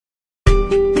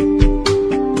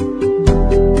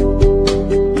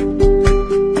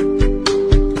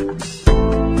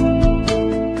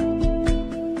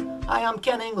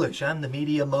English. I'm the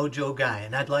Media Mojo Guy,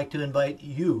 and I'd like to invite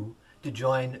you to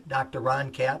join Dr.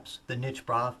 Ron Capps, the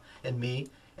Nicheprof, and me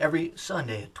every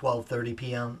Sunday at 12:30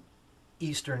 p.m.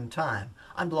 Eastern Time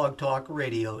on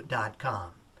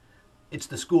BlogTalkRadio.com. It's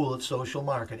the School of Social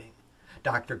Marketing.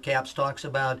 Dr. Capps talks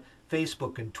about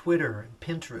Facebook and Twitter and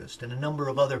Pinterest and a number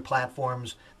of other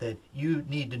platforms that you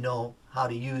need to know how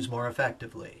to use more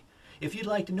effectively. If you'd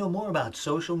like to know more about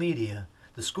social media,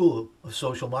 the School of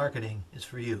Social Marketing is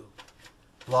for you.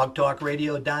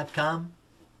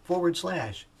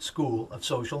 BlogTalkRadio.com/School of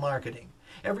Social Marketing.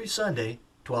 Every Sunday,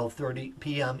 12:30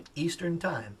 p.m. Eastern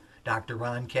Time, Dr.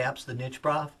 Ron Capps, the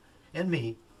Nicheprof, and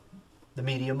me, the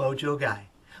Media Mojo Guy.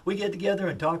 We get together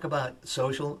and talk about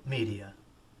social media.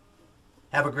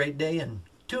 Have a great day and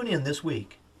tune in this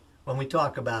week when we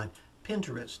talk about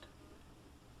Pinterest,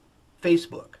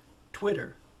 Facebook,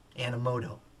 Twitter,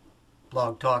 Animoto,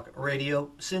 Blog Talk Radio,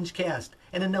 Cinchcast,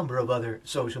 and a number of other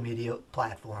social media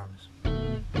platforms.